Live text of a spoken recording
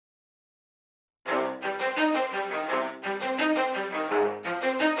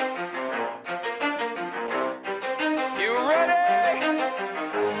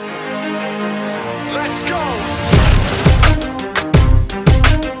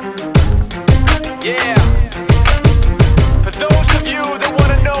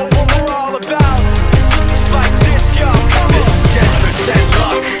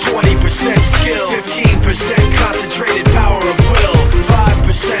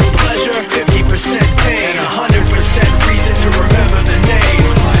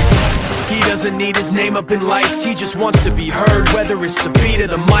fame up in lights, he just wants to be heard. Whether it's the beat or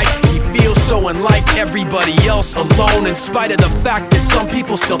the mic, he feels so unlike everybody else, alone. In spite of the fact that some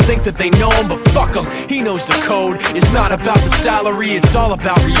people still think that they know him, but fuck him, he knows the code. It's not about the salary, it's all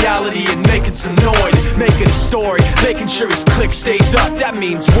about reality and making some noise, making a story, making sure his click stays up. That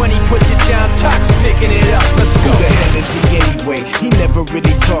means when he puts it down, Tox picking it up. Let's go. Who the hell is he anyway? He never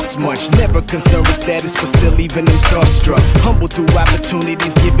really talks much, never concerned with status, but still even him starstruck. Humble through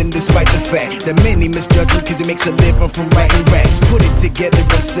opportunities given despite the fact that many misjudge him cause he makes a living from writing raps. Put it together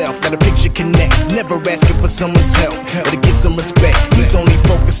himself, now the picture connects. Never asking for someone's help or to get some respect. He's only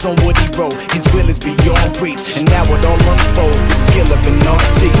focused on what he wrote. His will is beyond reach, and now it all unfolds, the skill of an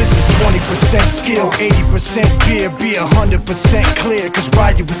artist. This is 20% skill, 80% fear, be 100% clear, cause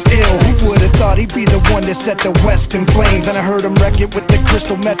Ryu was ill. Who would've thought he'd be the one that set the West in flames? And I heard him wreck it with the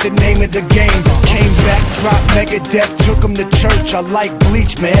crystal method, name of the game. Came back, dropped Megadeth, took him to church. I like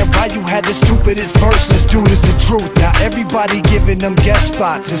Bleach, man. Ryu had the stupidest verse, this dude is the truth. Now everybody giving them guest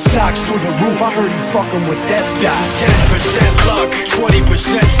spots and stocks through the roof. I heard he fucking with that stock. This is 10% luck,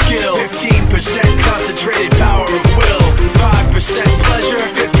 20% skill, 15% concentrated power of will, 5% pleasure,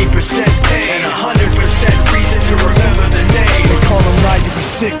 50% pain, and 100% reason to remember the name. They call him Ryu, he's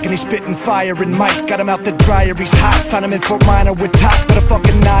sick and he's spitting fire and Mike got him out the dryer, he's hot. Found him in Fort Minor with top, but a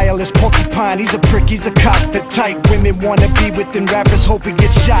fucking nihilist porcupine. He's a prick, he's a cock. The type women wanna be within, rappers hope he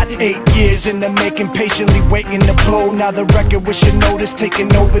gets shot. 8 years in the making, patiently waiting to blow. Now the record with your notice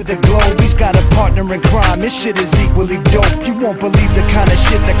taking over the globe. He's got a partner in crime, this shit is equally dope. You won't believe the kind of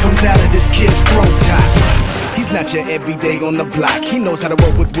shit that comes out of this kid's throat. He's not your everyday on the block. He knows how to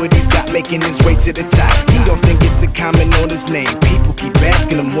work with what he's got, making his way to the top. He often gets a comment on his name. People keep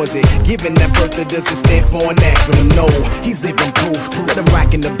asking him, was it given that birth or does it stand for an acronym? No, he's living proof. Let him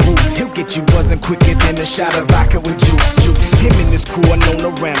rock in the booth. He'll get you buzzing quicker than a shot of vodka with juice. Him and his crew are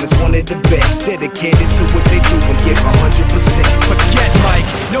known around as one of the best, dedicated to what they do and give 100%. Forget Mike,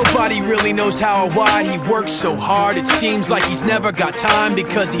 nobody really knows how or why he works so hard. It seems like he's never got time,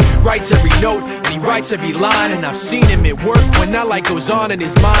 because he writes every note and he writes every line. And I've seen him at work when that light goes on in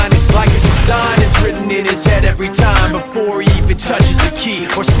his mind. It's like a design is written in his head every time, before he even touches a key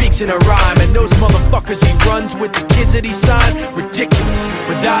or speaks in a rhyme. And those motherfuckers he runs with, the kids that he signed, ridiculous,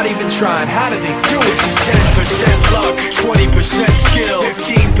 without even trying. How do they do it? This is 10% luck, 20% skill,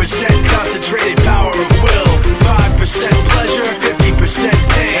 15% concentrated power of will, 5% pleasure, 50%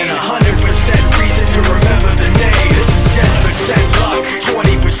 pain, and 100% reason to remember the name. This is 10% luck,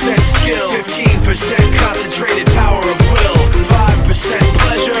 20% skill, 15% concentrated power of will, 5%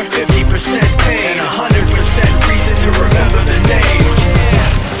 pleasure, 50% pain, and 100% reason to remember the name.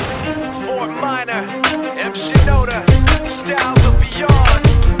 Yeah. Fort Minor, M. Shinoda, styles of beyond.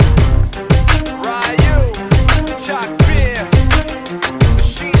 Ryu, Talk Beer,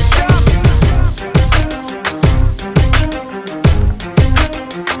 Machine Shop.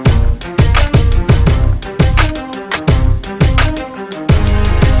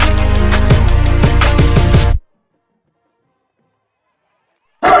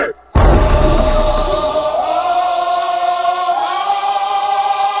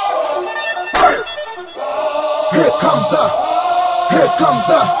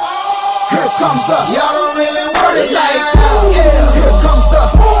 Here comes the, y'all don't really want it like, yeah. Here comes the,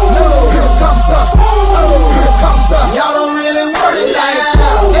 no. Here comes the, oh. Here comes the, y'all don't really want it like,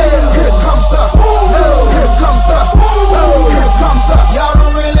 yeah. Here comes the, no. Here comes the, oh. Here comes the, y'all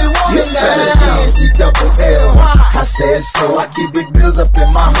don't really want it like, E-double-L. I said so, I keep big bills up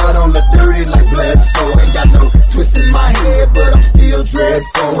in my heart on the dirty like blood, so ain't got no twist in my head, but I'm still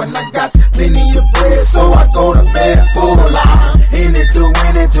dreadful, and I got plenty of bread, so I go to bed full of lie. In it to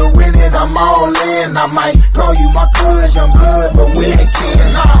win it, I'm all in. I might call you my cuz, young blood, but we ain't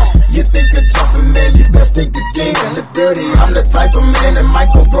kin. You think of jumping, man, you best think again. The dirty, I'm the type of man that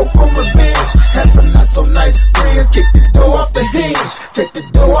might go broke for revenge. Had some not so nice friends, kick the door off the hinge, take the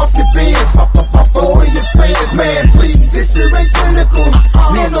door off your bins, pop up off all of your fans. Man, please, this shit ain't cynical.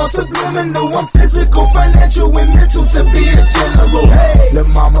 Man, on subliminal, I'm physical, financial, and mental to be a general. Hey, the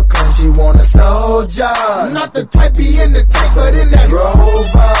mama claims she want a soldier, not the type be in the tank, but in that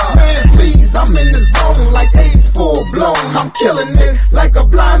Rover. Man, please, I'm in the zone like AIDS full blown. I'm killing it like a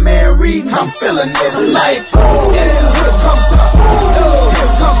blind man reading. I'm feeling it like, oh, yeah. Here comes the, oh,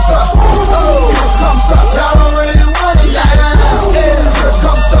 here comes the, oh, here comes the. Y'all don't really want it like, yeah. Here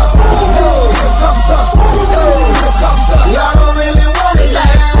comes the, oh, here comes the, oh, here comes the. Y'all don't really want it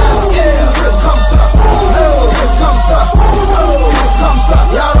like, yeah. Here comes the, oh, here comes the, oh, here comes the.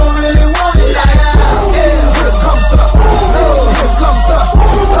 Y'all don't really want it like, yeah. Here comes the, oh, here comes the,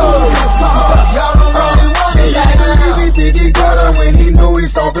 oh, here comes the. Y'all don't really want it like, he got her when he knew he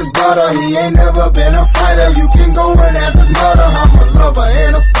soft as butter. He ain't never never been a fighter. You can go and ask his mother. I'm a lover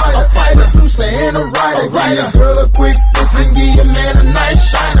and a fighter, producer and a writer. Give your girl a quick fix and give your man a nice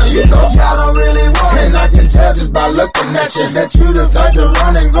shiner. You know y'all don't really want it, and I can tell just by looking at you that you the type to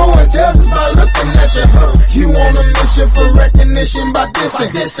run and go and tell just by looking at you. You on a mission for recognition by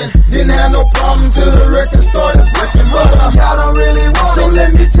dissing. Didn't have no problem till the record started breaking, but y'all don't really want it. So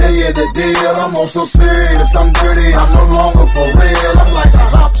let me tell you the deal. I'm also serious, I'm dirty, I'm no longer for real. I'm like a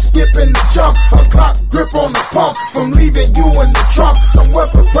hop, skip, and a jump, a clock grip on the pump, from leaving you in the trunk, somewhere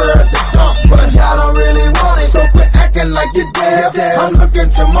prepared to dump. But y'all don't really want it, so quit acting like you're deaf. I'm looking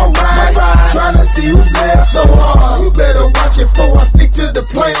to my right, trying to see who's left. So you better watch it before I stick to the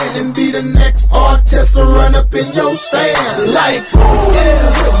plan and be the next artist to run up in your stands. Like, yeah,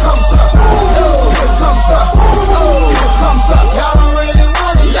 here comes the, oh, here comes the, oh, here comes the. Y'all don't really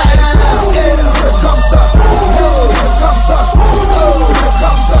want it, like, yeah, here comes the, oh, here comes the, oh, here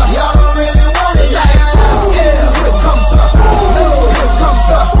comes the. Y'all don't really want it, like, yeah, here comes the, oh, here comes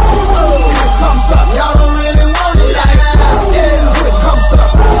the, oh, here comes the. Y'all don't really want it, like, yeah, here comes the,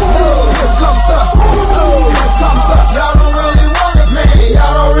 oh, here comes the, oh, here comes the. Y'all don't really want it, man.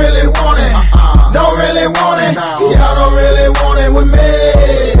 Y'all don't really want it. Don't really want it. Y'all don't really want it with me.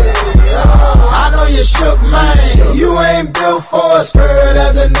 I know you shook, man. You ain't built for a skirt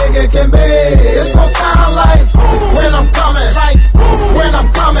as a nigga can be. It's gon' sound like when I'm coming, like when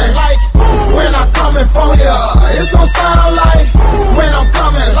I'm coming, like when I'm coming for ya. It's gon' sound like when I'm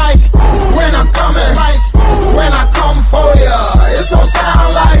coming, like when I'm coming, like when I come for ya. It's gon'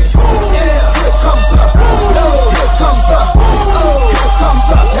 sound like, yeah, here comes the, oh, here comes the, oh, here comes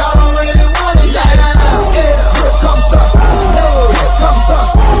the. Y'all don't really want it, like, yeah, here comes the, oh, here comes the,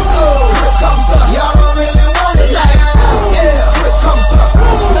 oh, here comes the. Y'all don't really want it, like, yeah, here comes the,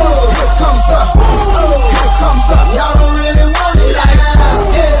 oh, here comes the, oh, here comes the. Y'all don't really want it, like,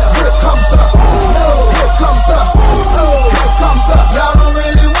 yeah, here comes the, oh, here comes the, oh, here comes the. Y'all don't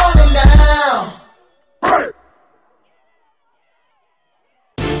really want it now.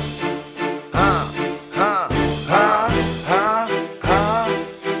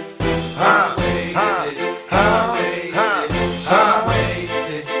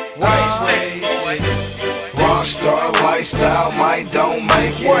 Rockstar lifestyle, might don't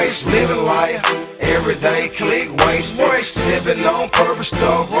make it. Living life, everyday click, waste. Sipping on purple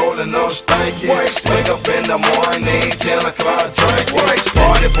stuff, rolling up stanky. Wake up in the morning, 10 o'clock.